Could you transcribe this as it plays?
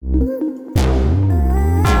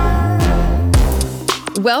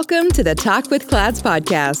Welcome to the Talk with Clads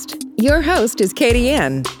podcast. Your host is Katie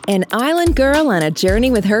Ann, an island girl on a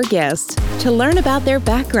journey with her guests to learn about their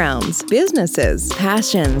backgrounds, businesses,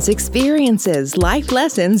 passions, experiences, life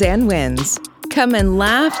lessons, and wins. Come and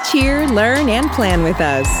laugh, cheer, learn, and plan with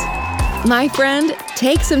us. My friend,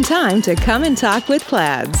 take some time to come and talk with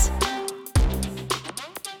Clads.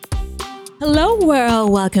 Hello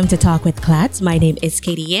world, welcome to Talk with Clads. My name is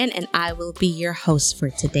Katie Ann and I will be your host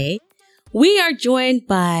for today. We are joined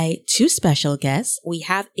by two special guests. We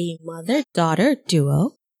have a mother-daughter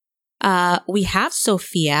duo. We have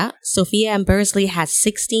Sophia. Sophia Embersley has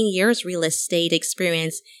 16 years real estate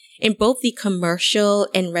experience in both the commercial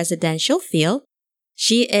and residential field.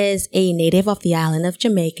 She is a native of the island of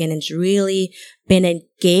Jamaica and has really been a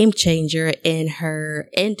game changer in her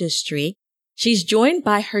industry. She's joined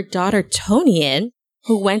by her daughter, Tonian,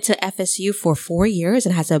 who went to FSU for 4 years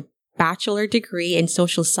and has a bachelor degree in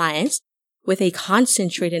social science with a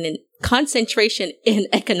concentration in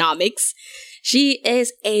economics. She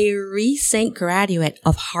is a recent graduate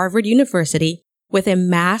of Harvard University with a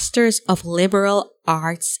master's of liberal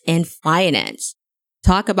arts and finance.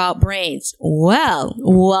 Talk about brains. Well,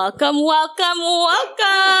 welcome. Thank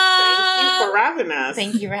you for having us.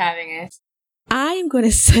 Thank you for having us. I'm going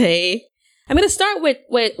to start with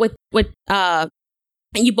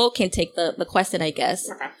and you both can take the question, I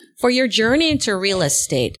guess. Okay. For your journey into real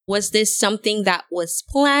estate, was this something that was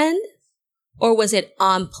planned or was it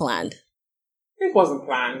unplanned? It wasn't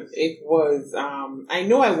planned. It was, I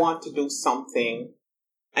know I want to do something.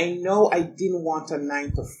 I know I didn't want a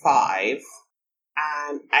 9 to 5.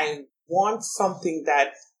 And I want something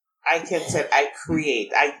that I can say, I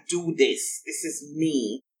create, I do this. This is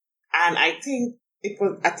me. And I think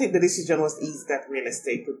the decision was easy that real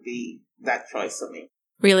estate would be that choice for me.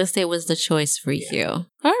 Real estate was the choice for you.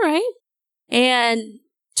 All right. And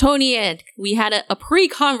Tonian, we had a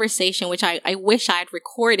pre-conversation, which I wish I had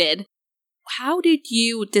recorded. How did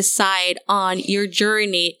you decide on your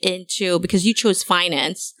journey into, because you chose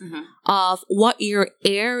finance, of what your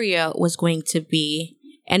area was going to be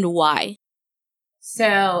and why?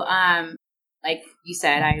 So, like you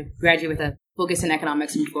said, I graduated with a focus in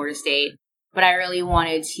economics from Florida State, but I really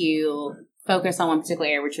wanted to focus on one particular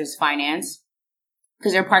area, which was finance,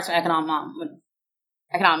 because there are parts of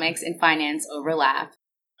economics and finance overlap.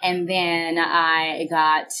 And then I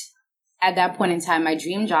got, at that point in time, my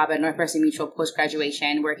dream job at Northwestern Mutual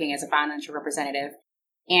post-graduation, working as a financial representative.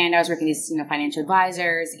 And I was working with financial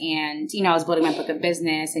advisors, and, I was building my book of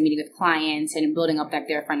business and meeting with clients and building up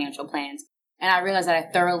their financial plans. And I realized that I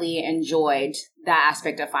thoroughly enjoyed that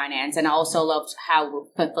aspect of finance. And I also loved how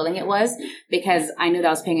fulfilling it was, because I knew that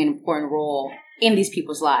I was playing an important role in these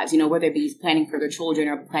people's lives, whether it be planning for their children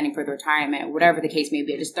or planning for their retirement, whatever the case may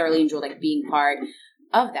be. I just thoroughly enjoyed being part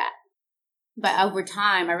of that. But over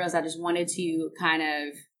time, I realized I just wanted to kind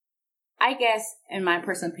of, I guess, in my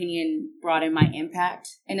personal opinion, broaden my impact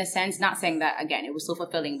in a sense. Not saying that, again, it was so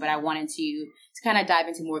fulfilling, but I wanted to kind of dive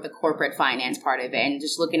into more of the corporate finance part of it and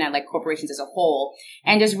just looking at corporations as a whole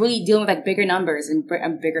and just really dealing with bigger numbers and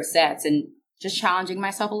bigger sets and just challenging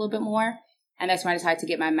myself a little bit more. And that's when I decided to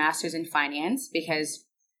get my master's in finance, because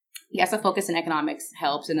yes, a focus in economics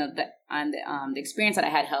helps and the experience that I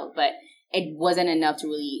had helped, but it wasn't enough to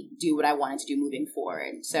really do what I wanted to do moving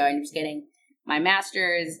forward. So I was getting my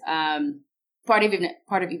master's. Part of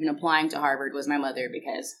even applying to Harvard was my mother,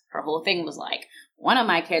 because her whole thing was one of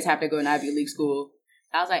my kids have to go to an Ivy League school.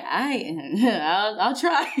 I was like, I'll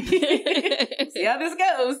try. See how this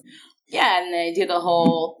goes. Yeah, and they did the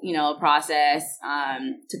whole, process,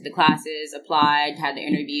 took the classes, applied, had the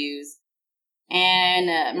interviews,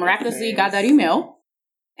 and miraculously got that email.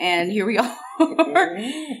 And here we are.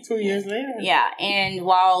 2 years later. Yeah, and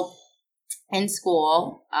while in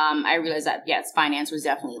school, I realized that, yes, finance was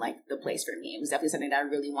definitely the place for me. It was definitely something that I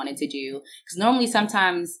really wanted to do. Because normally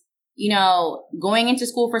sometimes, going into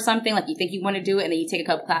school for something, you think you want to do it, and then you take a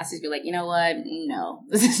couple classes, you're like, you know what? No,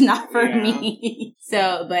 this is not for me.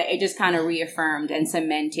 So, but it just kind of reaffirmed and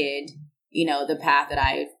cemented, the path that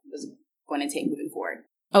I was going to take moving forward.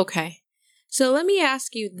 Okay. So let me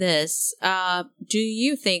ask you this. Do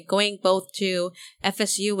you think going both to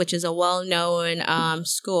FSU, which is a well-known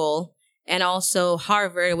school, and also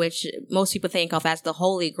Harvard, which most people think of as the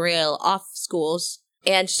holy grail of schools,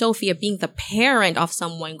 and Sophia being the parent of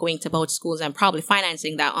someone going to both schools and probably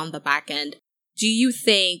financing that on the back end, do you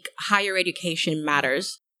think higher education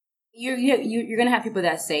matters? You're going to have people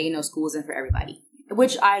that say, school isn't for everybody,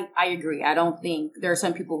 which I agree. I don't think there are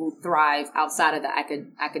some people who thrive outside of the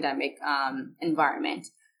academic environment.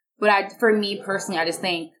 But for me personally, I just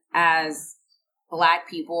think as Black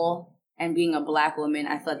people, And being a Black woman,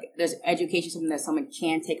 I feel like there's education, something that someone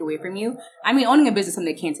can take away from you. I mean, owning a business is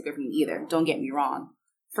something they can't take away from you either. Don't get me wrong.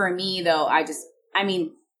 For me, though, I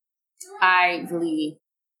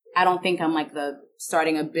don't think I'm like the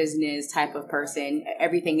starting a business type of person.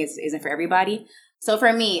 Everything isn't for everybody. So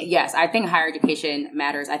for me, yes, I think higher education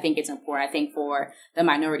matters. I think it's important. I think for the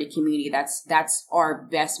minority community, that's our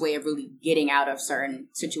best way of really getting out of certain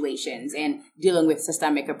situations and dealing with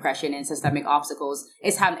systemic oppression and systemic obstacles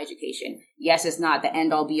is having education. Yes, it's not the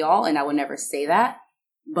end all be all, and I would never say that,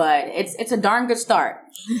 but it's a darn good start.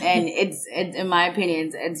 And it's in my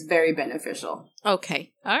opinion, it's very beneficial.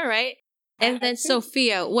 Okay. All right. And then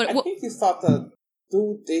Sophia, I think you thought to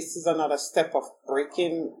do this is another step of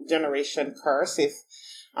breaking generation curse. If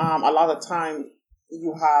a lot of time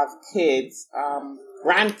you have kids,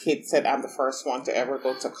 grandkids said I'm the first one to ever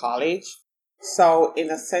go to college. So in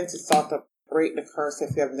a sense, it's sort of break the curse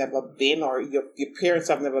if you have never been or your parents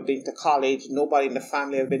have never been to college. Nobody in the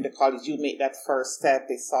family have been to college. You make that first step.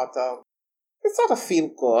 It sort of feel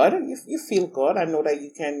good. You feel good. I know that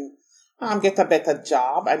you can get a better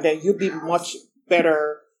job, and then you'll be much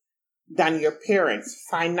better than your parents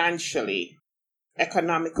financially,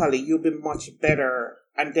 economically. You'll be much better,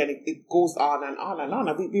 and then it goes on and on and on.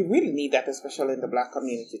 And we really need that, especially in the Black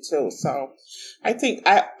community too. So I think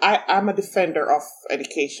I'm a defender of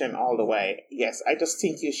education all the way. Yes, I just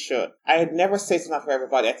think you should. I had never say it's not for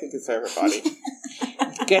everybody. I think it's for everybody.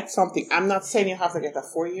 Get something. I'm not saying you have to get a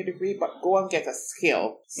 4-year degree, but go and get a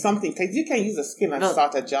skill. Something, because you can use a skill and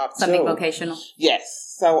start a job something too. vocational.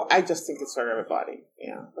 Yes. So I just think it's for everybody.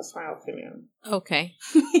 Yeah, that's my opinion. Okay.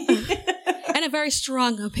 And a very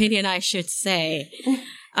strong opinion, I should say.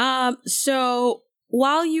 So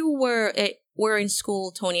while you were in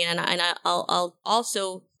school, Tony, and I'll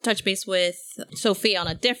also touch base with Sophia on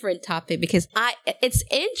a different topic because it's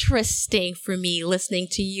interesting for me listening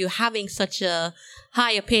to you having such a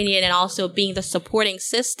high opinion and also being the supporting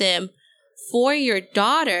system for your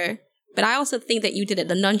daughter. But I also think that you did it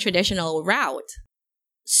the non-traditional route.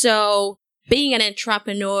 So being an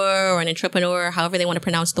entrepreneur or an entrepreneur, however they want to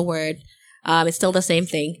pronounce the word, it's still the same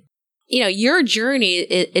thing. You know, your journey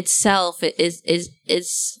itself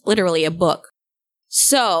is literally a book.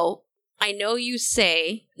 So I know you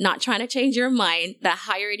say, not trying to change your mind, that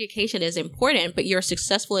higher education is important, but you're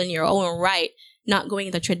successful in your own right, not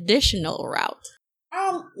going the traditional route.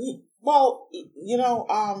 Well,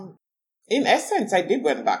 in essence, I did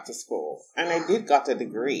went back to school and I did got a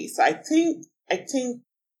degree. So I think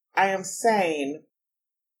I am saying,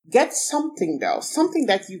 get something though, something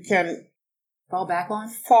that you can fall back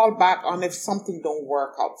on if something don't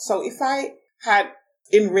work out. So if I had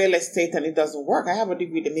in real estate and it doesn't work, I have a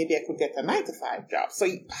degree that maybe I could get a 9-to-5 job. So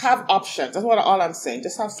you have options. That's all I'm saying.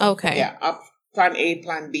 Just have something. Okay. Yeah. Plan A,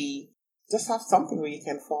 plan B. Just have something where you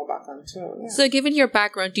can fall back on too. Yeah. So given your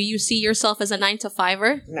background, do you see yourself as a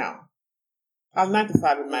 9-to-5er? No. I'm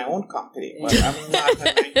 9-to-5 in my own company, but I'm not a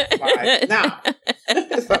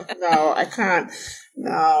 9-to-5. No, I can't.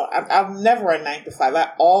 No, I'm never a 9-to-5.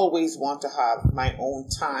 I always want to have my own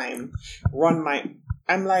time,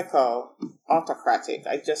 I'm like autocratic.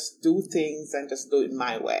 I just do things and just do it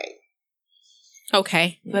my way.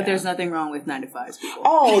 Okay. But there's nothing wrong with 9-to-5s, people.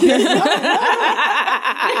 Oh, there's nothing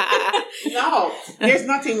No, there's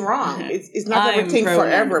nothing wrong. It's not everything for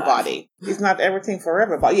everybody. It's not everything for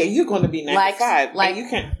everybody. Yeah, you're going to be 9-to-5. Like you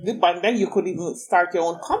can, but then you could even start your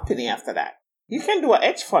own company after that. You can do a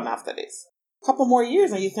hedge fund after this. A couple more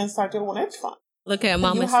years and you can start your own hedge fund. Look at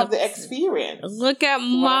Mama. You have the experience. Look at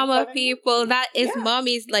Mama, people. That is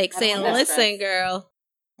Mommy's like saying, listen, girl.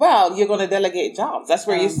 Well, you're going to delegate jobs. That's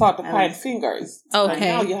where you start to point fingers. Okay. And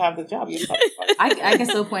now you have the job. You start to I can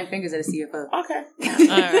still point fingers at a CFO. Okay.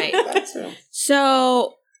 All right. That's true.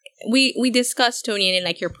 So we discussed, Tony, in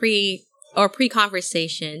like your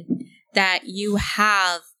pre-conversation that you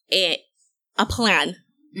have a plan.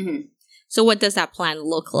 Mm-hmm. So what does that plan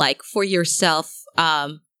look like for yourself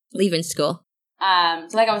leaving school?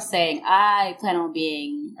 So like I was saying, I plan on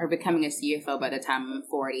being or becoming a CFO by the time I'm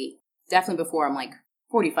 40. Definitely before I'm like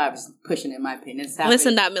 45 is pushing it, in my opinion.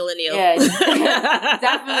 Listen, that millennial. Yeah,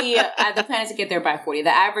 definitely. The plan is to get there by 40. The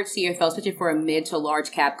average CFO, especially for a mid to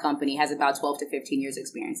large cap company, has about 12 to 15 years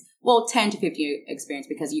experience. Well, 10 to 15 years experience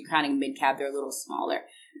because you're counting mid cap, they're a little smaller,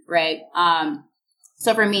 right?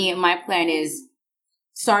 So for me, my plan is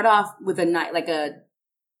start off with a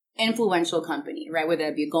influential company, right? Whether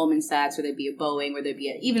it be a Goldman Sachs, whether it be a Boeing, whether it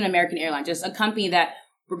be even an American airline, just a company that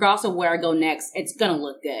regardless of where I go next, it's going to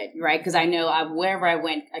look good, right? Because I know wherever I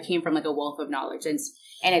went, I came from like a wealth of knowledge and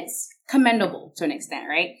it's commendable to an extent,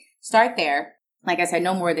 right? Start there. Like I said,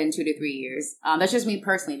 no more than 2 to 3 years. That's just me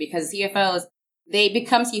personally because CFOs, they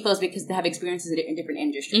become CFOs because they have experiences in different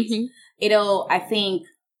industries. I think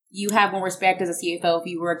you have more respect as a CFO if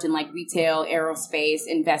you worked in like retail, aerospace,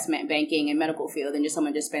 investment banking, and medical field than just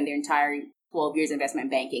someone just spend their entire 12 years in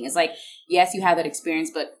investment banking. It's like, yes, you have that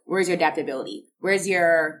experience, but where's your adaptability? Where's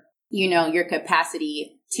your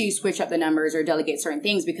capacity to switch up the numbers or delegate certain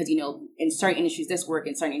things? Because, in certain industries, this works,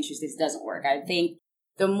 in certain industries, this doesn't work. I think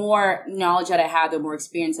the more knowledge that I have, the more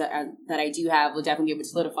experience that I do have will definitely be able to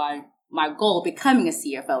solidify my goal of becoming a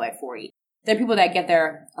CFO at 40. There are people that get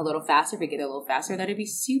there a little faster. If we get there a little faster, that'd be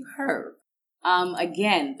superb.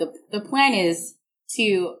 Again, the plan is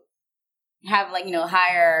to have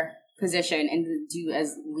higher position and do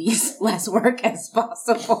as less work as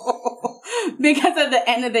possible. Because at the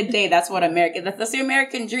end of the day, that's the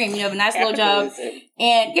American dream. You have a nice little job.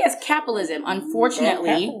 And yes, capitalism.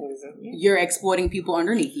 Unfortunately, you're exploiting people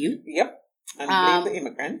underneath you. Yep. And blame the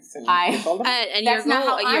immigrants. And your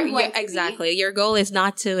goal, exactly. Your goal is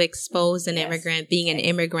not to expose an immigrant being an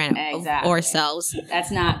immigrant ourselves.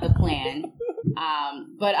 That's not the plan.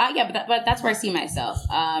 But that's where I see myself.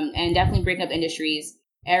 And definitely breaking up industries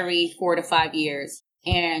every 4 to 5 years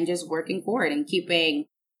and just working for it and keeping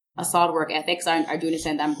a solid work ethics. I do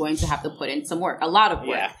understand that I'm going to have to put in some work, a lot of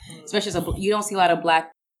work. Yeah. Especially you don't see a lot of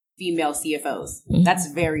Black female CFOs.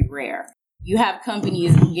 That's very rare. You have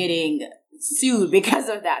companies getting sued because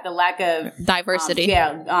of that, the lack of diversity.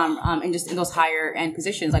 And just in those higher end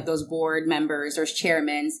positions, like those board members or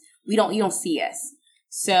chairmen, you don't see us.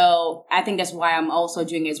 So I think that's why I'm also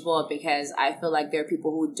doing it as well, because I feel like there are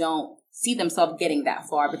people who don't see themselves getting that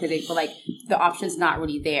far because they feel like the option's not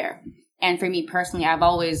really there. And for me personally, I've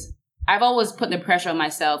always put the pressure on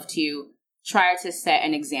myself to try to set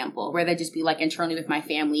an example, whether it just be like internally with my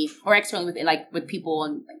family or externally with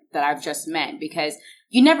people that I've just met, because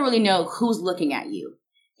you never really know who's looking at you.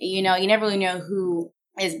 You never really know who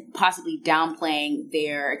is possibly downplaying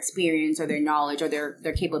their experience or their knowledge or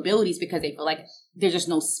their capabilities because they feel like there's just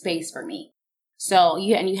no space for me. So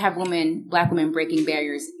you have Black women breaking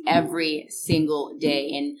barriers every single day.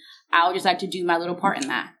 And I would just like to do my little part in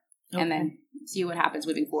that and then see what happens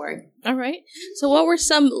moving forward. All right. So what were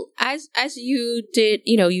some, as you did,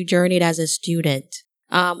 you journeyed as a student,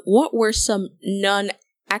 what were some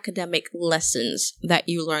non-academic lessons that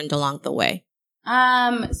you learned along the way?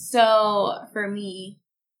 So for me,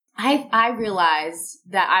 I realized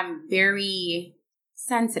that I'm very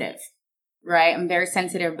sensitive, right? I'm very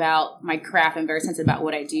sensitive about my craft. I'm very sensitive about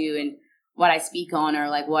what I do and what I speak on or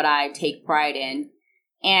like what I take pride in.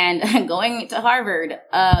 And going to Harvard,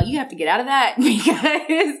 you have to get out of that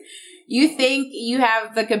because you think you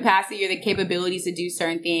have the capacity or the capabilities to do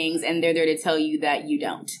certain things and they're there to tell you that you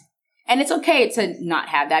don't. And it's okay to not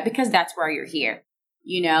have that because that's why you're here,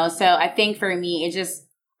 So I think for me,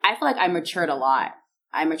 I feel like I matured a lot.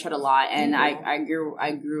 And I grew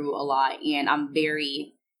a lot, and I'm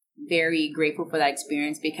very, very grateful for that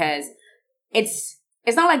experience because it's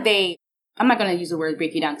not like I'm not going to use the word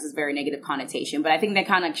break you down because it's a very negative connotation, but I think they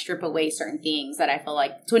kind of strip away certain things that I feel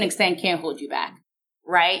like to an extent can hold you back,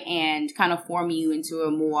 right? And kind of form you into a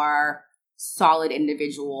more solid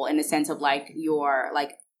individual in the sense of like your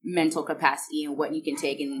like mental capacity and what you can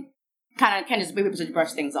take and kind of just be able to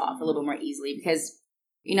brush things off a little bit more easily because,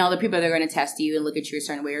 the people that are going to test you and look at you a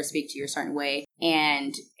certain way or speak to you a certain way.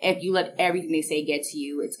 And if you let everything they say get to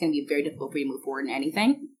you, it's going to be very difficult for you to move forward in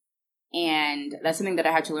anything. And that's something that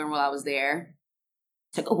I had to learn while I was there.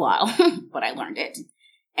 It took a while, but I learned it.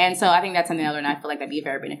 And so I think that's something I learned. I feel like that'd be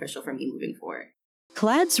very beneficial for me moving forward.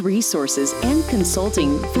 CLAD's resources and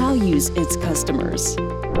consulting values its customers.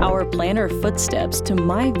 Our planner Footsteps to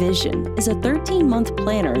My Vision is a 13-month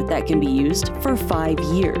planner that can be used for 5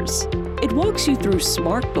 years. It walks you through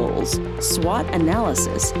SMART goals, SWOT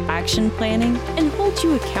analysis, action planning, and holds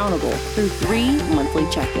you accountable through 3 monthly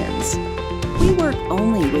check-ins. We work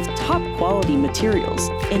only with top-quality materials,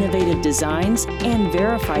 innovative designs, and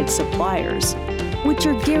verified suppliers, which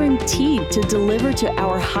are guaranteed to deliver to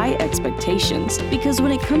our high expectations because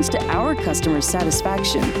when it comes to our customer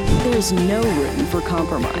satisfaction, there's no room for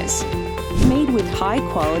compromise. Made with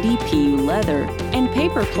high-quality PU leather and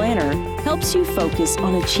Paper Planner helps you focus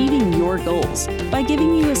on achieving your goals by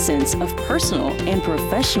giving you a sense of personal and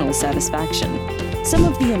professional satisfaction. Some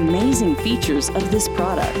of the amazing features of this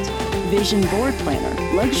product: Vision Board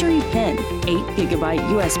Planner, luxury pen, 8GB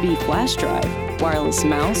USB flash drive, wireless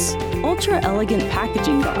mouse, ultra-elegant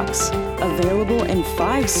packaging box, available in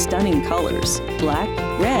 5 stunning colors: black,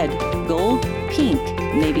 red, gold, pink,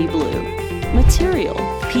 navy blue. Material: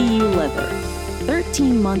 PU leather.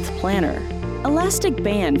 13-month planner. Elastic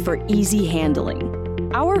band for easy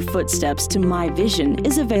handling. Our Footsteps to My Vision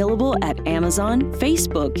is available at Amazon,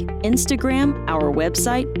 Facebook, Instagram, our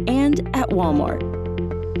website, and at Walmart.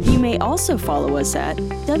 You may also follow us at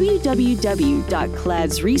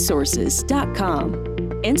www.cladsresources.com,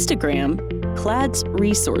 Instagram, Clads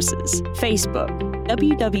Resources, Facebook,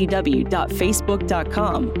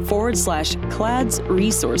 www.facebook.com/Clads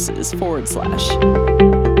Resources /.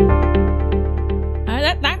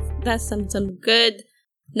 That's some good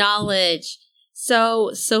knowledge.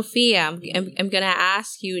 So, Sophia, I'm going to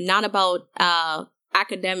ask you not about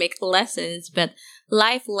academic lessons, but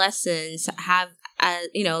life lessons.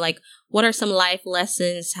 What are some life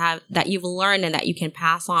lessons that you've learned and that you can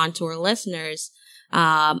pass on to our listeners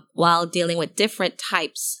while dealing with different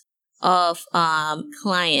types of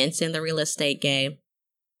clients in the real estate game?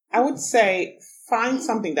 I would say find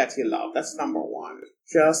something that you love. That's number one.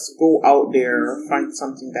 Just go out there, find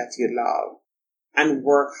something that you love, and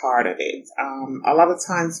work hard at it. A lot of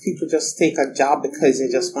times people just take a job because they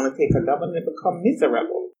just want to take a job and they become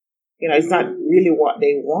miserable. It's not really what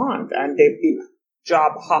they want, and they've been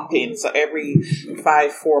job hopping. So every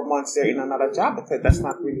 4 months they're in another job because that's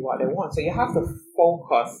not really what they want. So you have to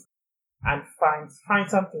focus and find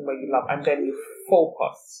something that you love, and then you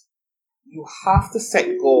focus. You have to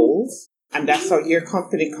set goals. And that's how your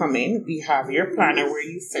company come in. We have your planner where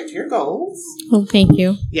you set your goals. Oh, thank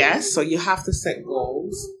you. Yes, so you have to set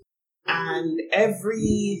goals. And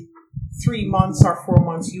every 3 months or 4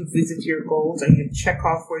 months, you visit your goals and you check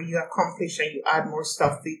off where you accomplish and you add more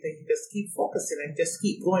stuff to it. And you just keep focusing and just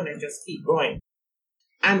keep going and just keep going.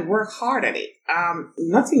 And work hard at it.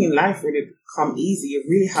 Nothing in life really come easy. You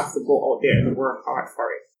really have to go out there and work hard for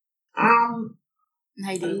it.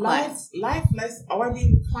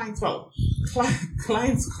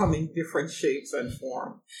 Clients come in different shapes and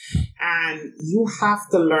form, and you have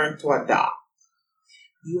to learn to adapt.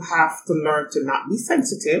 You have to learn to not be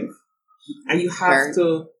sensitive, and you have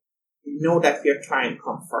to know that your client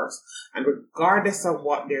comes first. And regardless of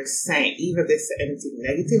what they're saying, even if they say anything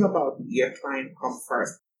negative about your client comes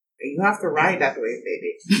first. You have to ride that way,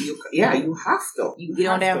 baby. You have to. You get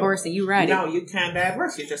on that horse and you ride it. No, you can't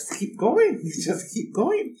diverse. You just keep going.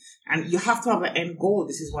 And you have to have an end goal.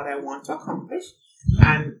 This is what I want to accomplish.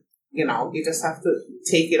 And, you just have to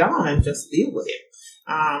take it on and just deal with it.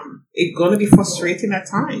 It's going to be frustrating at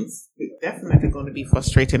times. It's definitely going to be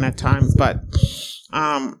frustrating at times. But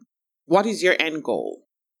what is your end goal?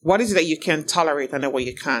 What is it that you can tolerate and then what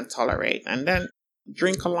you can't tolerate? And then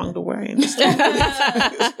drink along the way and to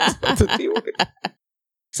deal with it.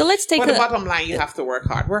 So let's take the bottom line. You have to work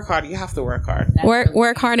hard. Work hard. You have to work hard.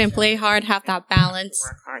 Work hard and play hard. Have that balance.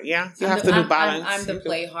 Work hard. Yeah, you have to do balance. I'm the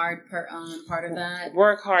play hard part of that.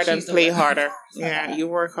 Work hard and play harder. Yeah, you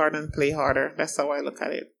work hard and play harder. That's how I look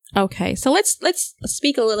at it. Okay, so let's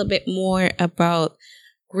speak a little bit more about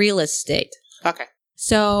real estate. Okay.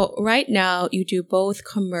 So right now you do both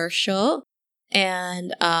commercial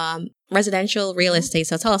and residential real estate.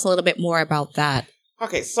 So tell us a little bit more about that.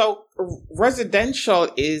 Okay, so residential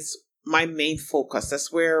is my main focus.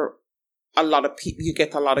 That's where a lot of people, you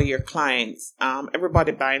get a lot of your clients.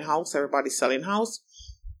 Everybody buying house, everybody selling house.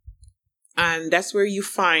 And that's where you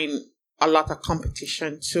find a lot of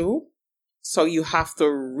competition too. So you have to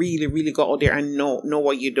really, really go out there and know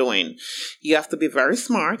what you're doing. You have to be very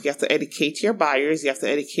smart. You have to educate your buyers. You have to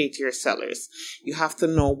educate your sellers. You have to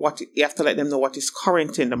know you have to let them know what is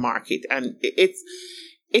current in the market. And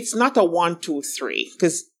it's not a 1, 2, 3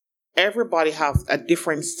 because everybody have a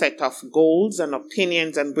different set of goals and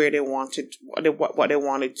opinions and where they want it, what they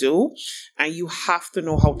want to do. And you have to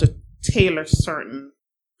know how to tailor certain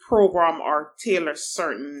program or tailor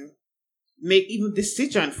certain make even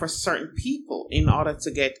decision for certain people in order to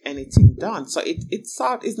get anything done. So it's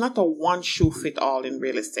not a one shoe fit all in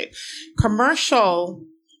real estate. Commercial,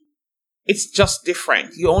 it's just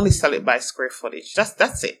different. You only sell it by square footage.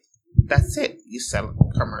 That's it. That's it. You sell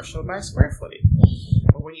commercial by square footage.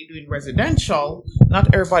 But when you're doing residential,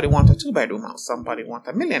 not everybody wants a 2-bedroom house. Somebody wants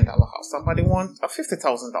 $1 million house. Somebody wants a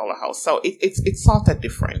 $50,000 house. So it's sort of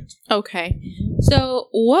different. Okay. So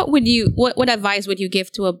what advice would you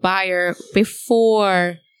give to a buyer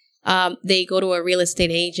before they go to a real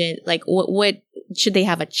estate agent? Like what should they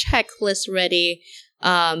have a checklist ready?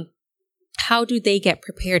 How do they get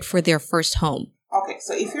prepared for their first home? Okay.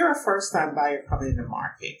 So if you're a first time buyer coming in the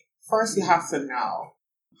market, first you have to know,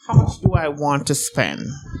 how much do I want to spend?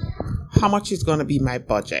 How much is going to be my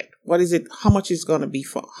budget? What is it? How much is going to be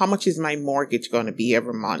how much is my mortgage going to be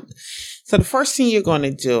every month? So the first thing you're going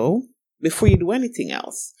to do before you do anything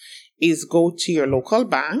else is go to your local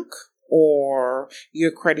bank or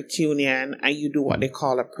your credit union and you do what they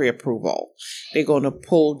call a pre-approval. They're going to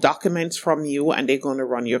pull documents from you and they're going to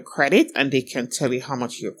run your credit and they can tell you how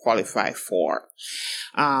much you qualify for.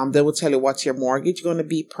 They will tell you what's your mortgage going to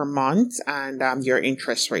be per month and your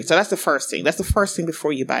interest rate. So that's the first thing. That's the first thing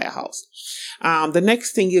before you buy a house. The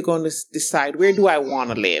next thing you're going to decide, where do I want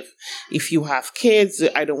to live? If you have kids,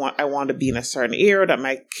 I want to be in a certain area that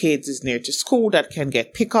my kids is near to school that can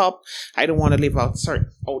get pick up. I don't want to live out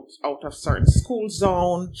of certain school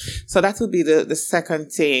zone. So that would be the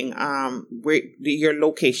second thing. Where your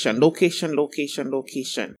location.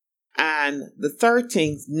 And the third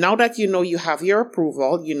thing, now that you know you have your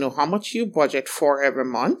approval, you know how much you budget for every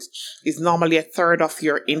month, is normally a third of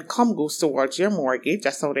your income goes towards your mortgage.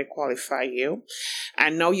 That's how they qualify you.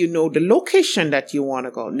 And now you know the location that you want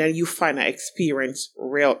to go. Then you find an experienced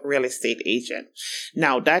real estate agent.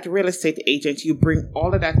 Now that real estate agent, you bring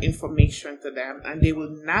all of that information to them and they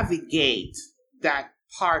will navigate that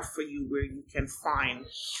part for you where you can find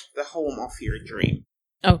the home of your dream.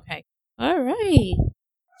 Okay. All right.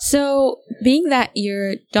 So, being that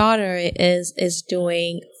your daughter is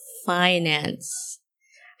doing finance,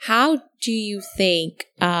 how do you think,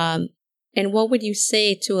 and what would you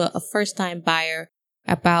say to a first-time buyer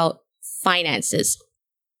about finances?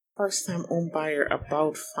 First-time home buyer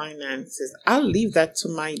about finances, I'll leave that to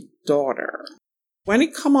my daughter. When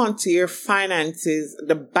it comes on to your finances,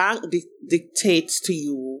 the bank dictates to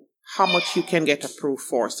you how much you can get approved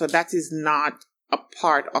for. So that is not a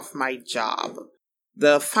part of my job.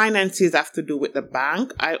 The finances have to do with the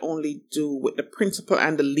bank. I only do with the principal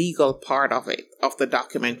and the legal part of it, of the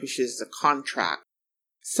document, which is the contract.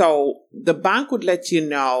 So the bank would let you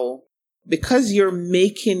know, because you're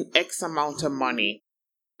making X amount of money,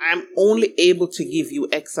 I'm only able to give you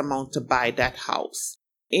X amount to buy that house.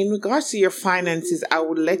 In regards to your finances, I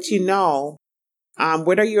would let you know,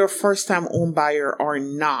 whether you're a first-time home buyer or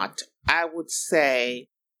not, I would say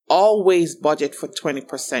always budget for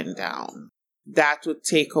 20% down. That would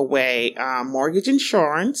take away mortgage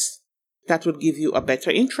insurance. That would give you a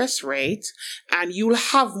better interest rate. And you'll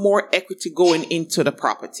have more equity going into the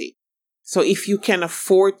property. So if you can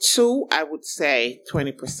afford to, I would say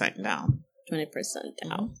 20% down. 20%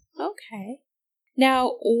 down. Okay.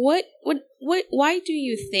 Now, why do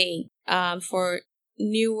you think for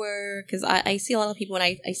newer, because I see a lot of people when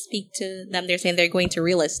I speak to them, they're saying they're going to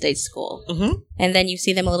real estate school. Mm-hmm. And then you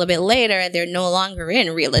see them a little bit later and they're no longer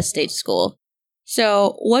in real estate school.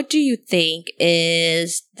 So what do you think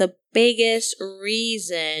is the biggest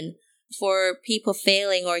reason for people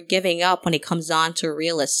failing or giving up when it comes on to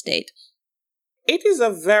real estate? It is a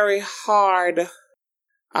very hard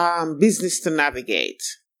business to navigate.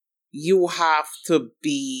 You have to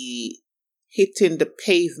be hitting the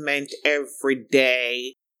pavement every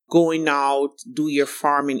day, going out, do your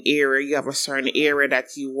farming area. You have a certain area that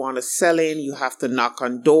you want to sell in. You have to knock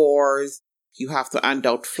on doors. You have to hand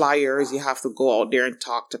out flyers. You have to go out there and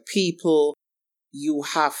talk to people. You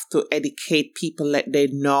have to educate people, let them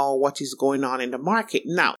know what is going on in the market.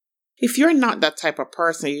 Now, if you're not that type of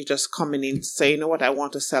person, you're just coming in to say, you know what, I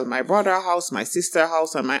want to sell my brother a house, my sister a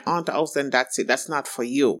house, and my aunt a house, and that's it. That's not for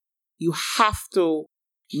you. You have to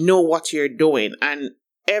know what you're doing. And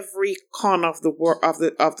every corner of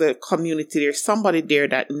the community, there's somebody there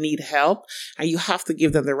that need help, and you have to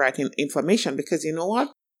give them the right information, because you know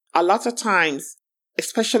what? A lot of times,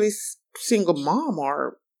 especially single mom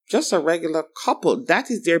or just a regular couple,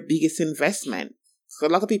 that is their biggest investment. So a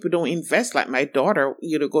lot of people don't invest like my daughter.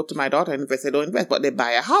 You know, go to my daughter and invest. They don't invest, but they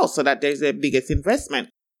buy a house, so that there's their biggest investment.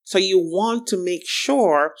 So you want to make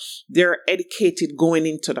sure they're educated going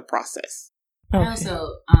into the process. Okay. I also,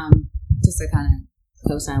 just to kind of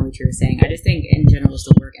co-sign what you were saying, I just think in general it's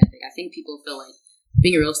the work ethic. I think people feel like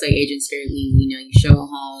being a real estate agent is fairly easy. You know, you show a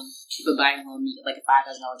home, you go buy a home, you get like a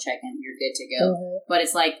 $5,000 check and you're good to go. Mm-hmm. But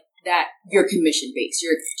it's like that you're commission based.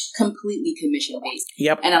 You're completely commission based.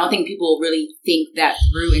 Yep. And I don't think people really think that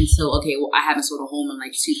through until, okay, well, I haven't sold a home in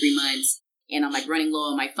like 2-3 months and I'm like running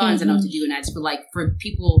low on my funds. Mm-hmm. And I know what to do. And I just feel like for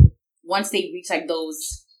people, once they reach like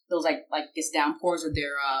those like this downpours of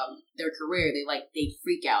their career, they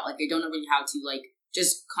freak out. Like they don't know really how to like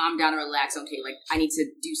just calm down and relax. Okay, like I need to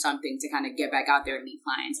do something to kind of get back out there and meet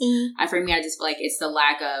clients. Mm-hmm. And for me, I just feel like it's the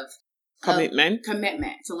lack of commitment.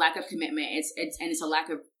 It's a lack of commitment. It's a lack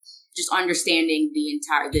of just understanding the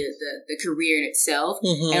entire the career in itself,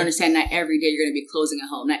 mm-hmm. and understand that every day you're going to be closing a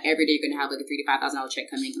home. Not every day you're going to have like a $3,000 to $5,000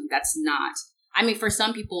 check coming. That's not. I mean, for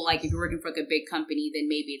some people, like if you're working for like a big company, then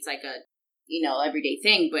maybe it's like a everyday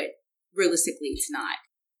thing. But realistically, it's not.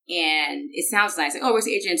 And it sounds nice. Like, oh, real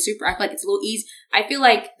estate agent, super. I feel like it's a little easy. I feel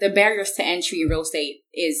like the barriers to entry in real estate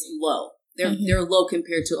is low. They're low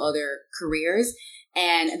compared to other careers.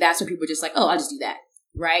 And that's what people are just like, oh, I'll just do that.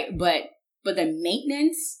 Right. But the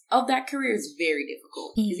maintenance of that career is very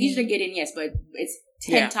difficult. It's easy to get in, yes, but it's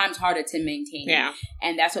 10 times harder to maintain. Yeah.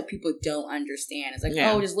 And that's what people don't understand. It's like,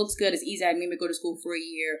 oh, this looks good. It's easy. I maybe go to school for a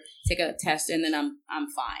year, take a test, and then I'm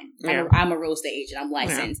fine. Yeah. I'm a real estate agent. I'm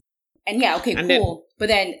licensed. Yeah. And cool. Then, but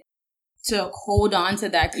then to hold on to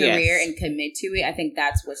that career and commit to it, I think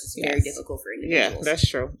that's what's just very difficult for individuals. Yeah, that's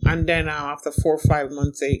true. And then after 4 or 5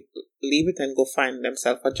 months, they leave it and go find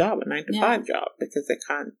themselves a job, a 9-to-5 job, because they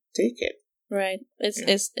can't take it. Right.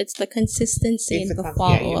 It's the consistency and the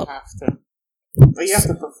follow-up. You have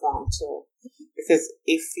to perform too. Because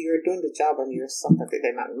if you're doing the job and you're stuck at it,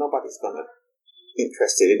 then nobody's going to be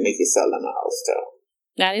interested in making you sell them a house too.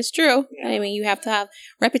 That is true. Yeah. I mean, you have to have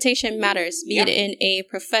reputation matters, be it in a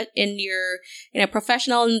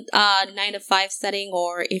professional 9-to-5 setting,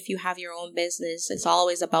 or if you have your own business. It's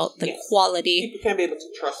always about the quality. People can be able to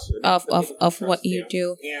trust you of what you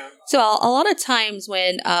do. Yeah. So a lot of times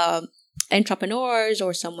when entrepreneurs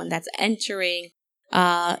or someone that's entering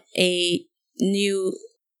a new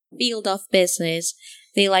field of business,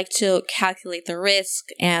 they like to calculate the risk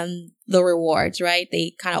and the rewards, right?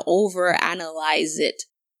 They kind of overanalyze it.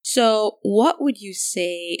 So what would you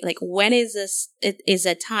say, like, when is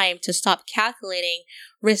a time to stop calculating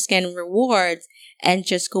risk and rewards and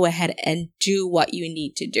just go ahead and do what you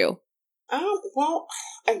need to do? Well,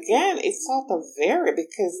 again, it sort of vary,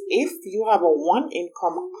 because if you have a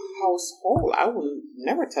one-income household, I would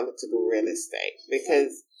never tell it to do real estate,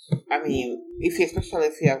 because I mean, especially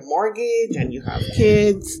if you have mortgage and you have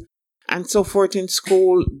kids and so forth in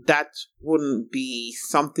school, that wouldn't be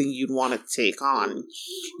something you'd want to take on.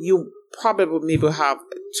 You probably maybe have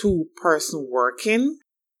 2 person working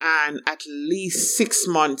and at least 6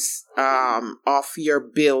 months of your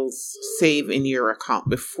bills saved in your account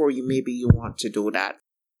before you want to do that.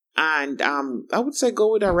 And I would say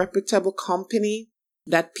go with a reputable company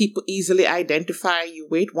that people easily identify you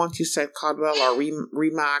with. Once you said Caldwell or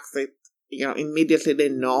Remax, they, immediately they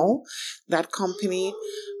know that company.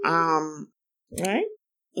 Right?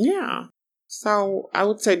 Yeah. So I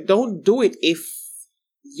would say don't do it if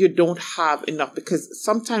you don't have enough, because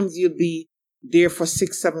sometimes you'll be there for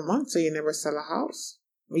 6-7 months, so you never sell a house.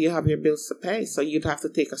 You have your bills to pay, so you'd have to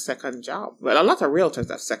take a second job. But a lot of realtors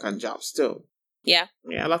have second jobs too. Yeah.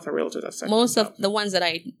 Yeah, a lot of realtors have second Most jobs. of the ones that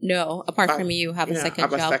I know, apart from you, have a second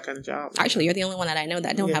job. a second job. Actually, you're the only one that I know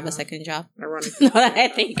that don't have a second job. Ironically. Now that I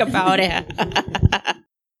think about it.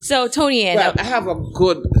 So, Tony, well, I have a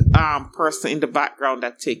good person in the background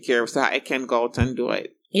that take care of, so I can go out and do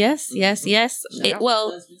it. Yes. Yeah.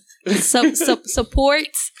 Support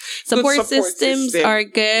systems are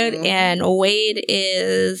good, and Wade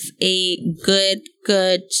is a good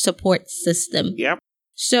support system. Yep.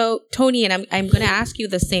 So, Tony, and I'm going to ask you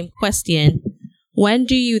the same question. When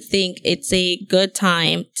do you think it's a good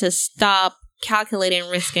time to stop calculating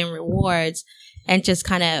risk and rewards and just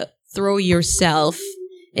kind of throw yourself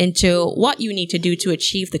into what you need to do to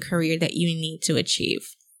achieve the career that you need to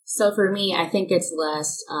achieve? So for me, I think it's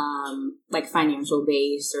less like financial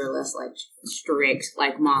based or less like strict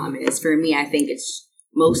like mom is. For me, I think it's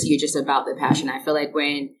mostly just about the passion. I feel like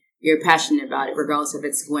when you're passionate about it, regardless if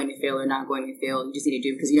it's going to fail or not going to fail, you just need to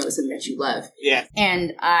do it because it's something that you love. Yeah.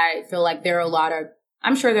 And I feel like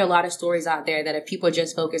I'm sure there are a lot of stories out there that if people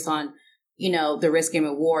just focus on, the risk and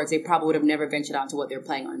rewards, they probably would have never ventured out to what they're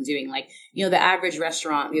planning on doing. Like, the average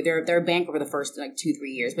restaurant, they're a bank over the first 2-3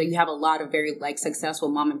 years, but you have a lot of very successful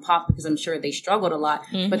mom and pop, because I'm sure they struggled a lot,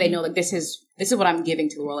 but they know this is what I'm giving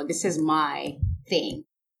to the world. Like, this is my thing.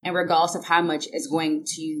 And regardless of how much it's going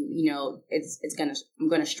to, I'm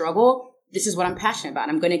going to struggle. This is what I'm passionate about.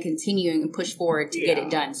 I'm going to continue and push forward to get it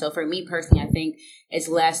done. So for me personally, I think it's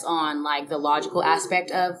less on the logical aspect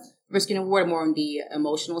of risk and reward, more on the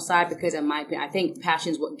emotional side, because in my opinion, I think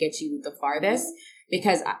passion is what gets you the farthest,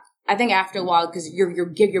 because I think after a while, because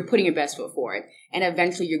you're putting your best foot forward, and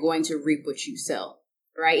eventually you're going to reap what you sow,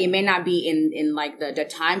 right? It may not be in the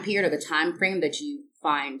time period or the time frame that you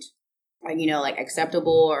find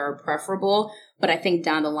acceptable or preferable, but I think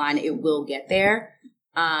down the line it will get there.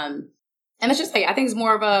 And it's just I think it's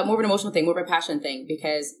more of an emotional thing, more of a passion thing,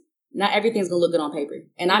 because not everything's going to look good on paper.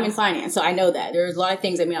 And I'm in finance, so I know that. There's a lot of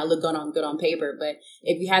things that may not look good on paper, but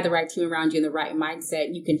if you have the right team around you and the right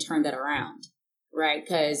mindset, you can turn that around, right?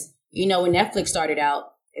 Because, when Netflix started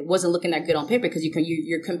out, it wasn't looking that good on paper, because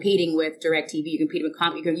you're competing with DirecTV, you're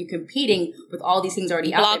competing with all these things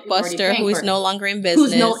already out there. Blockbuster, who's no longer in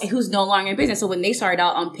business. Who's no longer in business. So when they started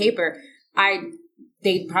out on paper,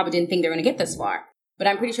 they probably didn't think they were going to get this far. But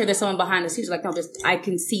I'm pretty sure there's someone behind the scenes like, no, I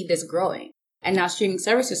can see this growing. and now streaming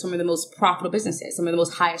services are some of the most profitable businesses, some of the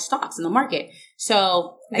most highest stocks in the market.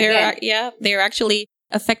 So they're actually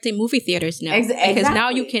affecting movie theaters now because now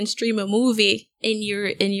you can stream a movie in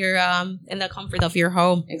the comfort of your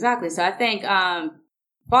home. Exactly. So I think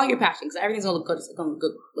follow your passion because everything's gonna look good. It's gonna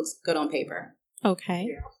looks good on paper. Okay.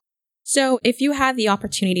 Yeah. So if you had the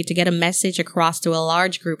opportunity to get a message across to a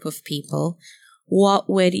large group of people, what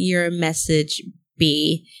would your message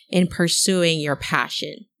be in pursuing your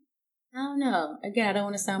passion? I don't know. Again, I don't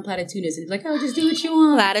want to sound platitudinous. It's like, oh, just do what you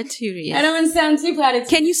want. Platitudinous. I don't want to sound too platitudinous.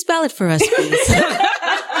 Can you spell it for us, please? Is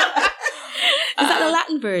that the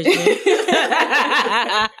Latin version?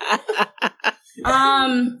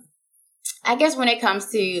 I guess when it comes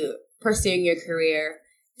to pursuing your career,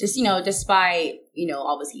 just, despite,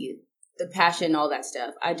 obviously the passion and all that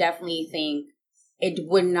stuff, I definitely think it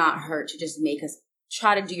would not hurt to just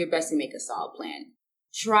try to do your best to make a solid plan.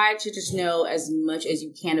 Try to just know as much as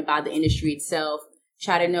you can about the industry itself.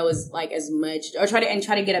 Try to know as much, or try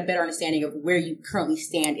to get a better understanding of where you currently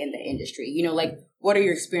stand in the industry. What are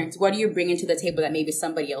your experiences? What are you bringing to the table that maybe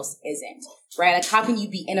somebody else isn't, right? Like, how can you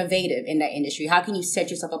be innovative in that industry? How can you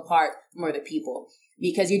set yourself apart from other people?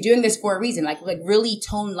 Because you're doing this for a reason. Like really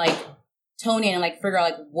tone in and figure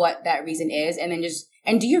out what that reason is, and then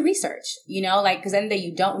and do your research. Because then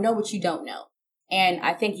you don't know what you don't know. And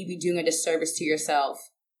I think you'd be doing a disservice to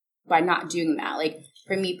yourself by not doing that.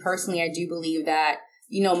 For me personally, I do believe that,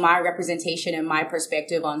 my representation and my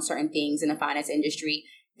perspective on certain things in the finance industry,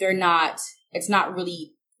 it's not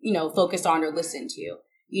really, focused on or listened to.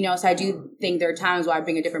 So I do think there are times where I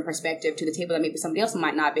bring a different perspective to the table that maybe somebody else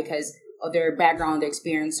might not because of their background, their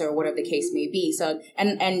experience, or whatever the case may be. So,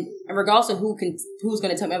 and regardless of who's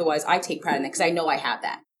going to tell me otherwise, I take pride in that because I know I have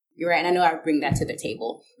that. You're right. And I know I bring that to the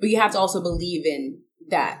table. But you have to also believe in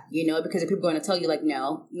that, because if people are going to tell you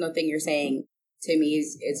no, nothing you're saying to me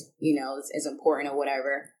is important or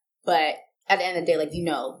whatever. But at the end of the day, you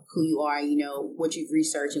know who you are, what you've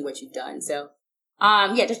researched and what you've done. So,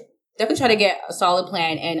 just definitely try to get a solid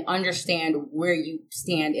plan and understand where you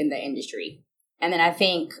stand in the industry. And then I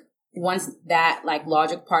think once that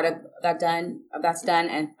logic part of that's done,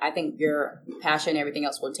 and I think your passion, everything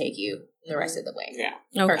else will take you the rest of the way.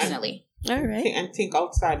 Yeah. Personally. All right. And think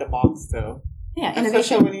outside the box too. Yeah.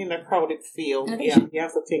 Especially when you're in a crowded field. Innovation. Yeah. You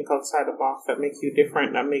have to think outside the box that makes you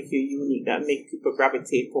different, that make you unique, that make people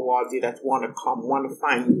gravitate towards you, that want to come, want to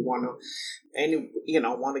find you, want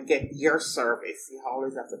to get your service. You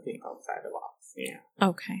always have to think outside the box. Yeah.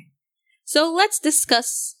 Okay. So let's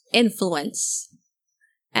discuss influence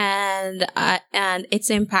and its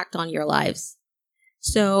impact on your lives.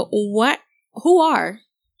 So who are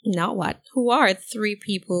 3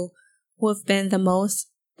 people who have been the most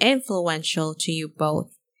influential to you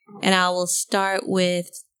both? And I will start with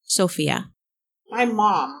Sophia. My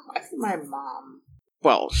mom. I think my mom.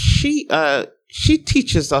 Well, she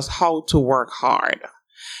teaches us how to work hard,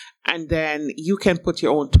 and then you can put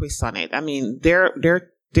your own twist on it. I mean,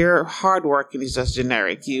 their hard working is just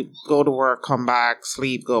generic. You go to work, come back,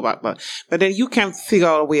 sleep, go back, but then you can figure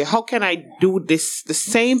out a way. How can I do the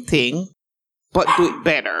same thing, but do it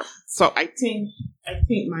better? So I think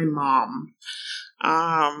my mom.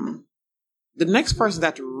 The next person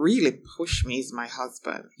that really pushed me is my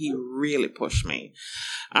husband. He really pushed me.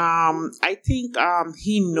 I think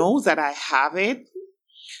he knows that I have it,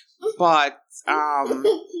 but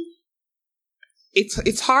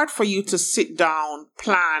it's hard for you to sit down,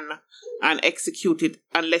 plan, and execute it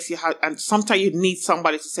unless you have. And sometimes you need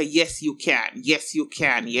somebody to say, "Yes, you can. Yes, you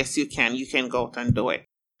can. Yes, you can. You can go out and do it."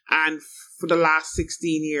 And for the last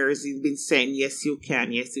 16 years, he's been saying, "Yes, you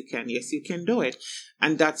can. Yes, you can. Yes, you can do it."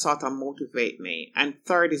 And that sort of motivates me. And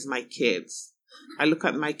third is my kids. I look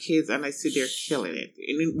at my kids and I see they're killing it.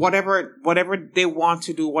 In whatever they want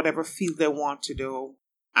to do, whatever field they want to do.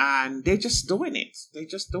 And they're just doing it.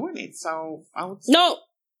 So I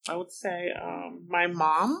would say my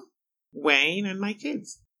mom, Wayne, and my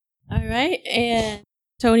kids. All right. And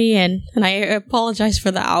Tony and I apologize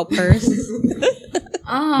for the outburst.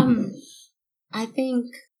 I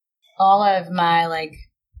think all of my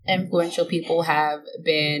influential people have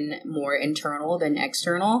been more internal than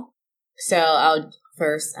external. So I'll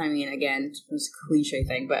first, again, it's a cliche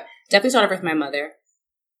thing, but definitely start off with my mother.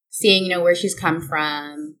 Seeing, where she's come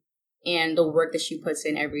from and the work that she puts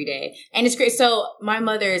in every day. And it's great. So my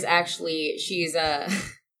mother is actually, it's a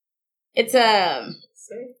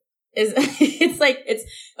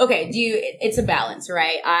balance,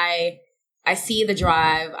 right? I see the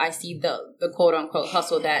drive. I see the quote unquote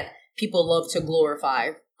hustle that people love to glorify.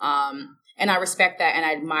 And I respect that and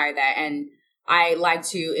I admire that. And I like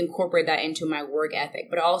to incorporate that into my work ethic,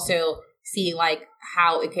 but also see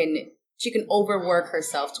how it can overwork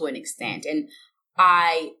herself to an extent. And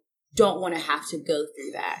I don't want to have to go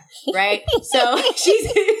through that, right? So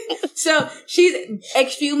she's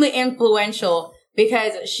extremely influential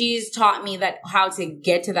because she's taught me that how to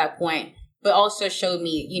get to that point, but also showed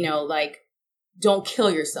me, like, don't kill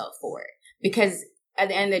yourself for it. Because at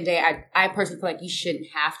the end of the day, I personally feel like you shouldn't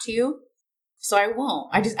have to. So I won't.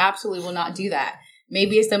 I just absolutely will not do that.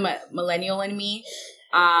 Maybe it's the millennial in me.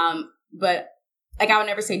 But like, I would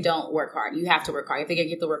never say don't work hard. You have to work hard. I think you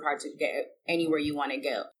have to work hard to get anywhere you want to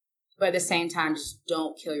go. But at the same time, just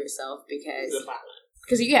don't kill yourself because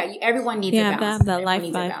everyone needs a balance. That life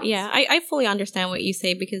vibe. Yeah, I fully understand what you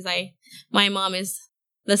say because my mom is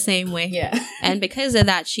the same way. Yeah. And because of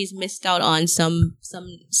that, she's missed out on some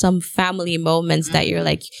family moments that you're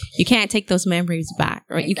like, you can't take those memories back,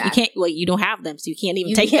 right? Exactly. You don't have them, so you can't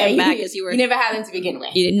even take them back as you were. You never had them to begin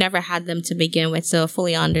with. You never had them to begin with, so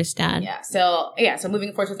fully understand. Yeah. So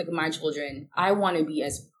moving forward with like my children, I want to be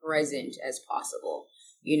as present as possible.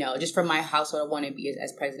 Just for my household, I want to be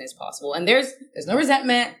as present as possible. And there's no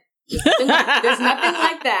resentment. There's nothing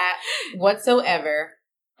like that whatsoever.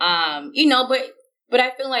 But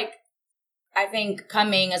I feel like, I think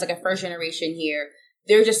coming as like a first generation here,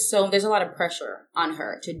 there's a lot of pressure on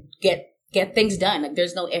her to get things done. Like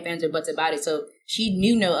there's no ifs, ands, or buts about it. So she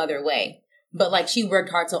knew no other way. But like she worked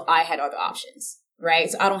hard so I had other options, right?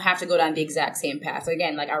 So I don't have to go down the exact same path. So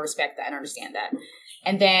again, like I respect that and understand that.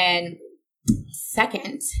 And then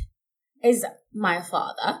second is my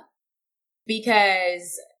father.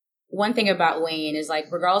 Because one thing about Wayne is like,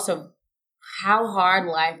 regardless of how hard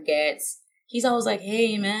life gets, he's always like,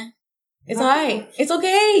 hey, man, it's all right. It's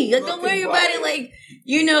okay. Like, don't worry about it. Like,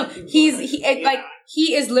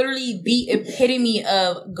 he is literally the epitome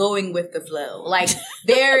of going with the flow. Like,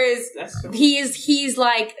 he's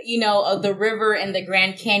like, the river and the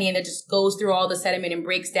Grand Canyon that just goes through all the sediment and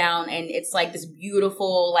breaks down. And it's like this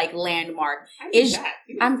beautiful, like, landmark.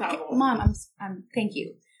 Mom, thank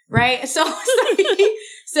you. Right? So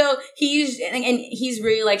he's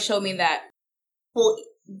really like showed me that, well,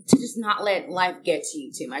 to just not let life get to you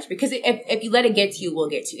too much, because if you let it get to you, it will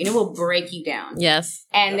get to you and it will break you down. Yes.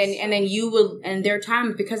 And then you will, and there are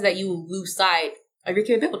times because of that you will lose sight of your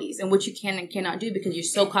capabilities and what you can and cannot do because you're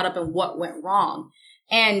so caught up in what went wrong.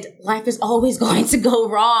 And life is always going to go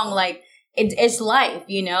wrong. Like it's life,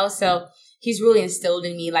 So he's really instilled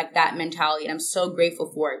in me like that mentality, and I'm so grateful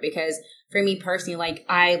for it because for me personally, like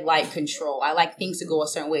I like control. I like things to go a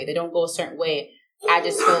certain way. They don't go a certain way, I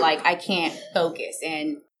just feel like I can't focus,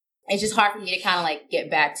 and it's just hard for me to kind of like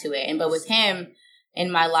get back to it. But with him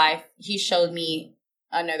in my life, he showed me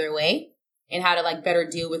another way and how to like better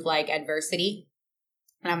deal with like adversity.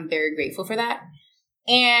 And I'm very grateful for that.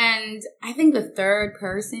 And I think the third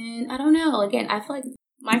person, I don't know. Again, I feel like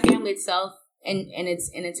my family itself and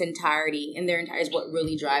its entirety, in their entirety, is what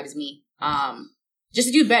really drives me. Just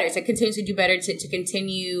to do better, to continue to do better, to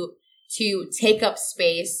continue to take up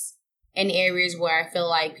space in areas where I feel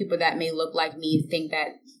like people that may look like me think that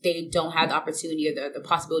they don't have the opportunity or the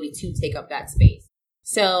possibility to take up that space.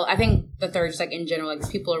 So I think the third, just like in general,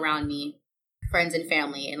 like people around me, friends and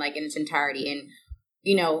family, and like in its entirety, and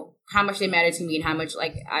how much they matter to me, and how much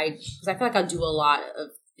like because I feel like I'll do a lot of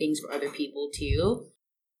things for other people too,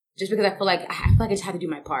 just because I feel like I just have to do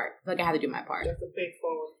my part. I feel like I have to do my part. You have to pay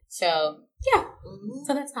forward. So yeah,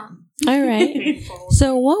 so that's how. All right.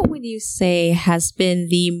 So what would you say has been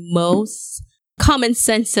the most common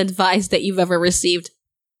sense advice that you've ever received?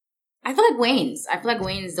 I feel like Wayne's.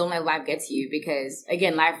 Don't let life get to you, because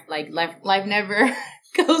again, life never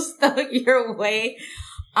goes your way.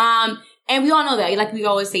 And we all know that. Like we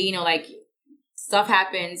always say, like stuff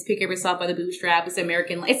happens. Pick yourself by the bootstrap. It's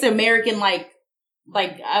American like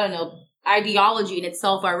I don't know, ideology in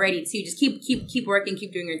itself already too. Just keep working,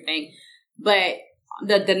 keep doing your thing. But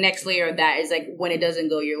the next layer of that is like when it doesn't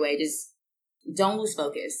go your way, just don't lose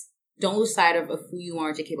focus. Don't lose sight of who you are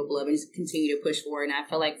and you're capable of, and just continue to push forward. And I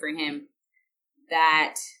feel like for him,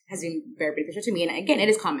 that has been very beneficial to me. And again, it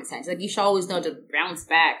is common sense. Like you should always know to bounce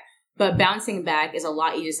back. But bouncing back is a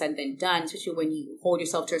lot easier said than done, especially when you hold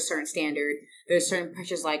yourself to a certain standard. There's certain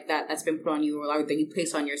pressures like that's been put on you, or like that you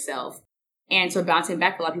place on yourself. And so bouncing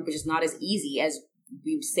back for a lot of people is just not as easy as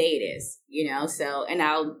we say it is, So,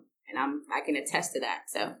 I can attest to that.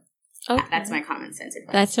 So okay. That's my common sense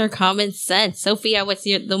advice. That's her common sense. Sophia, what's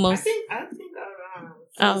the most? I think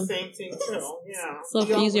the same thing too. Yeah.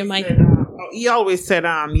 Sophia, use your mic. He always said,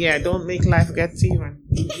 don't make life get to you, and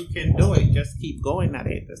you can do it. Just keep going at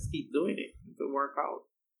it. Just keep doing it. It will work out.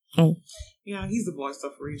 Oh. Yeah, he's the voice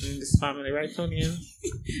of reason in this family, right, Tonya?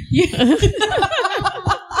 Yeah.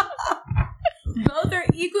 Both are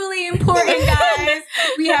equally important, guys.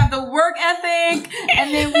 We have the work ethic,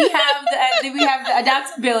 and then we have the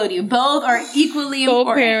adaptability. Both are equally important.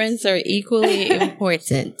 Both parents are equally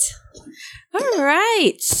important. All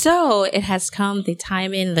right. So it has come the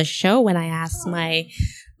time in the show when I ask my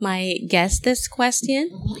guest this question.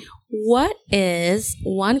 What is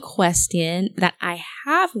one question that I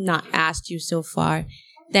have not asked you so far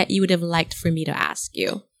that you would have liked for me to ask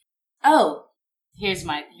you? Oh, here's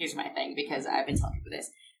my thing, because I've been telling people this.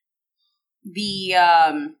 The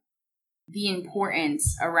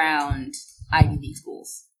importance around Ivy League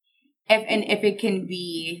schools. If it can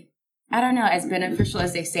be, I don't know, as beneficial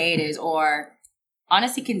as they say it is, or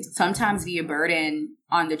honestly can sometimes be a burden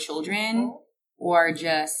on the children, or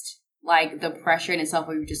just like the pressure in itself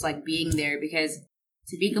of just like being there. Because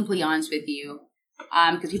to be completely honest with you,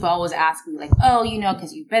 because people always ask me like, oh,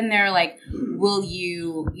 because you've been there, like, will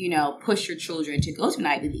you, push your children to go to an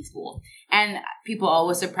Ivy League school? And people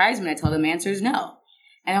always surprise me when I tell them the answer is no.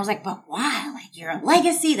 And I was like, but why? Like, you're a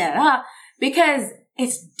legacy, because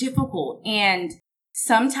it's difficult. And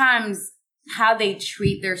sometimes how they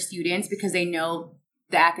treat their students, because they know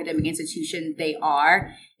the academic institution they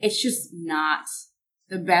are, it's just not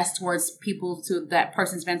the best towards people, to that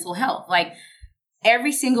person's mental health. Like,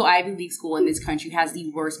 every single Ivy League school in this country has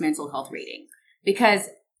the worst mental health rating, because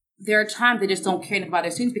there are times they just don't care enough about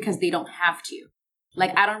their students because they don't have to.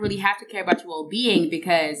 Like, I don't really have to care about your well-being,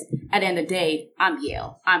 because at the end of the day, I'm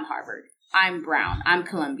Yale, I'm Harvard, I'm Brown, I'm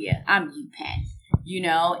Columbia, I'm UPenn,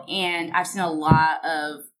 and I've seen a lot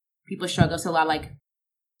of people struggle to a lot of like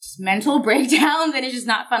mental breakdowns, and it's just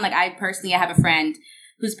not fun. Like, I have a friend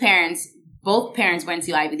whose both parents went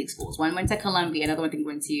to Ivy League schools. One went to Columbia, another one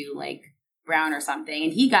went to like Brown or something,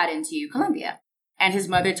 and he got into Columbia. And his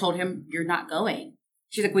mother told him, "You're not going."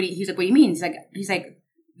 She's like, he's like, "What do you mean?" He's like,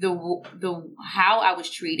 the how I was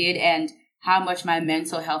treated and how much my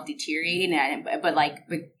mental health deteriorated, and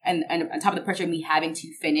on top of the pressure of me having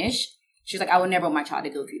to finish, she's like, I would never want my child to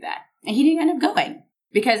go through that. And he didn't end up going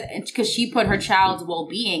because she put her child's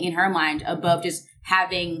well-being in her mind above just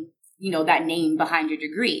having, that name behind your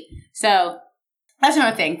degree. So that's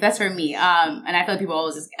another thing. That's for me. And I feel like people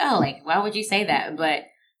always just, why would you say that? But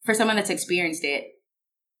for someone that's experienced it,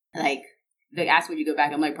 like, they ask, would you go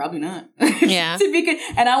back? I'm like, probably not. Yeah. To be good.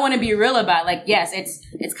 And I want to be real about it. Like, yes,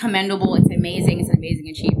 it's commendable. It's amazing. It's an amazing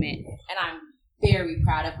achievement. And I'm very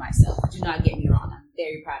proud of myself. Do not get me wrong. I'm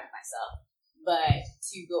very proud of myself. But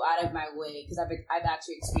to go out of my way, because I've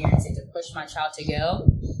actually experienced it, to push my child to go,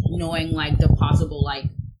 knowing like the possible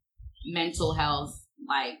like mental health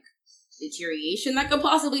like deterioration that could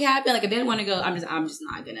possibly happen. Like, if they didn't want to go, I'm just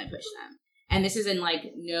not gonna push them. And this isn't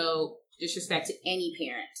like no disrespect to any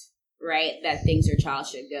parent, right, that thinks their child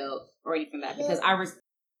should go or anything like that, because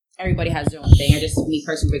everybody has their own thing. I just, me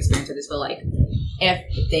personally, experience with this, feel like if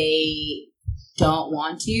they don't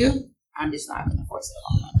want to, I'm just not going to force it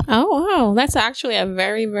on them. Oh, wow. That's actually a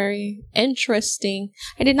very, very interesting.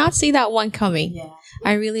 I did not see that one coming. Yeah.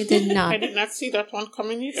 I really did not. I did not see that one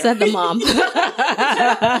coming either. Said the mom. So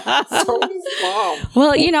mom.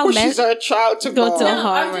 Well, pushes her child to go to no,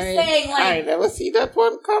 Harvard. I'm just saying, like, I never see that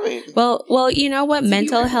one coming. Well, you know what?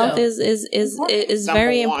 Mental health is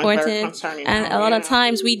very important, very and a lot of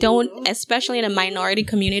times we don't, especially in a minority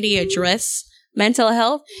community, address mental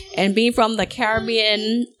health. And being from the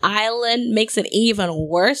Caribbean island makes it even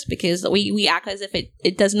worse, because we act as if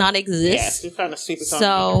it does not exist. Yes, you kind of see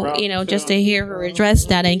so just to hear her address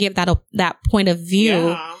that and give that point of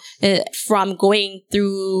view from going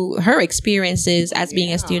through her experiences as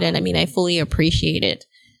being a student, I mean, I fully appreciate it.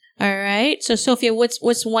 All right, so Sophia,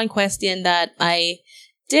 what's one question that I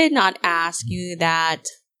did not ask you that?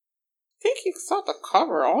 I think you sort of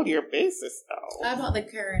cover all your bases though. How about the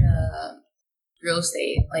current real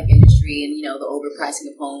estate like industry and the overpricing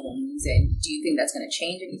of homes, and do you think that's going to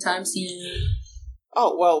change anytime soon?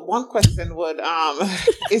 Oh, well, one question would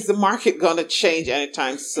is the market going to change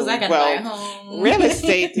anytime soon? Because I got to buy a home. Real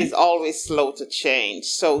estate is always slow to change,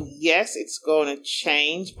 so yes, it's going to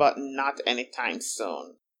change, but not anytime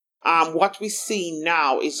soon. What we see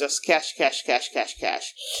now is just cash.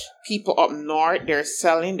 People up north, they're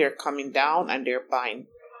selling, they're coming down, and they're buying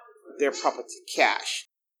their property cash.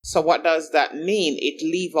 So what does that mean? It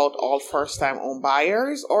leave out all first-time home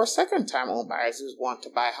buyers or second-time home buyers who want to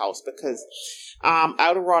buy a house, because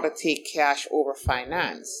I would rather take cash over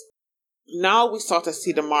finance. Now we start to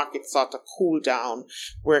see the market start to cool down,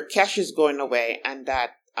 where cash is going away, and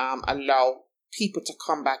that allow people to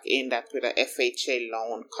come back in that with a FHA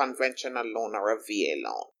loan, conventional loan, or a VA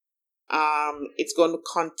loan. It's going to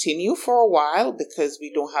continue for a while because we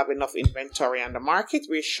don't have enough inventory on the market.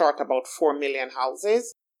 We're short about 4 million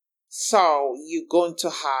houses. So you're going to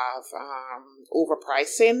have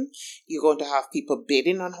overpricing. You're going to have people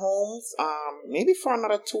bidding on homes, maybe for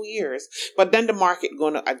another 2 years. But then the market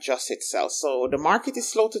going to adjust itself. So the market is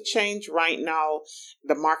slow to change right now.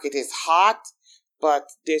 The market is hot, but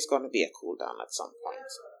there's going to be a cool down at some point.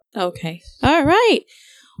 Okay. All right.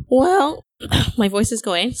 Well, my voice is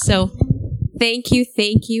going. So thank you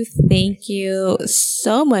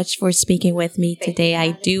so much for speaking with me today.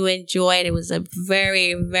 I do enjoy it. It was a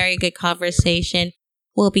very, very good conversation.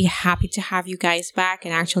 We'll be happy to have you guys back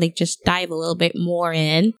and actually just dive a little bit more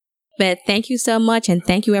in. But thank you so much. And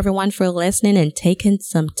thank you everyone for listening and taking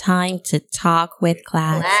some time to talk with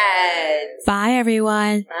Clads. Bye,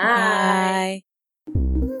 everyone. Bye.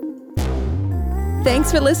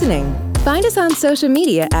 Thanks for listening. Find us on social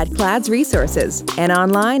media at Clads Resources and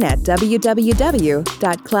online at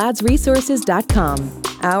www.cladsresources.com.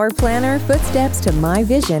 Our planner, Footsteps to My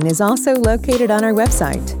Vision, is also located on our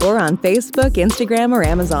website or on Facebook, Instagram, or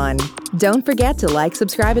Amazon. Don't forget to like,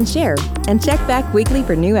 subscribe, and share, and check back weekly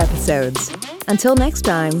for new episodes. Until next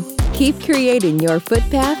time, keep creating your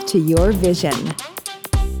footpath to your vision.